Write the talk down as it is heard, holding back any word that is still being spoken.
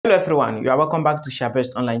Hello everyone, you are welcome back to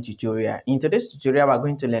Sharpest Online Tutorial. In today's tutorial, we are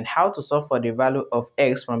going to learn how to solve for the value of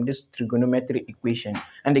x from this trigonometry equation.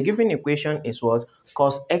 And the given equation is what?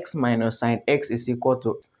 Cos x minus sin x is equal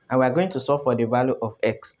to, and we are going to solve for the value of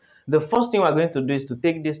x. The first thing we are going to do is to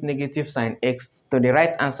take this negative sin x to the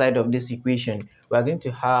right hand side of this equation. We are going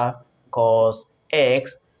to have cos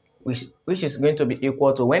x which is going to be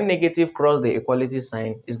equal to, when negative cross the equality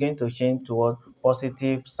sign, is going to change toward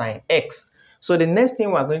positive sin x. So the next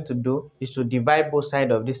thing we're going to do is to divide both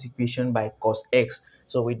sides of this equation by cos x.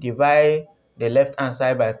 So we divide the left hand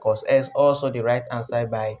side by cos x, also the right hand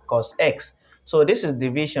side by cos x. So this is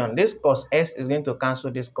division. This cos x is going to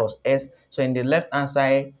cancel this cos s. So in the left hand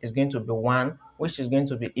side is going to be 1, which is going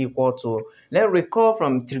to be equal to, let's recall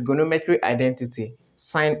from trigonometry identity,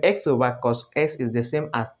 sin x over cos x is the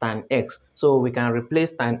same as tan x. So we can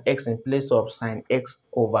replace tan x in place of sin x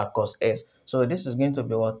over cos x. So this is going to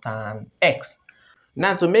be what? Tan x.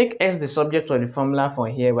 Now to make x the subject of the formula for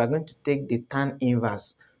here, we're going to take the tan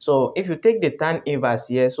inverse. So if you take the tan inverse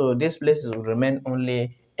here, so this place will remain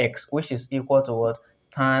only x, which is equal to what?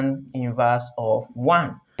 Tan inverse of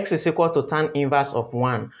 1. X is equal to tan inverse of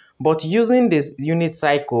 1. But using this unit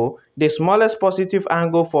cycle, the smallest positive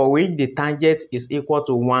angle for which the tangent is equal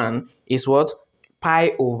to 1 is what?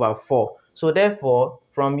 Pi over 4. So therefore,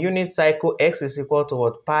 from unit cycle, x is equal to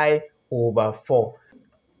what? Pi over 4.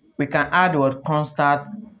 We can add what?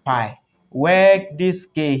 Constant pi, where this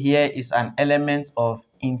k here is an element of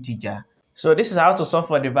integer. So this is how to solve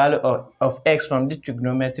for the value of x from the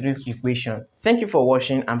trigonometric equation. Thank you for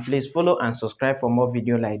watching, and please follow and subscribe for more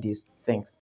videos like this. Thanks.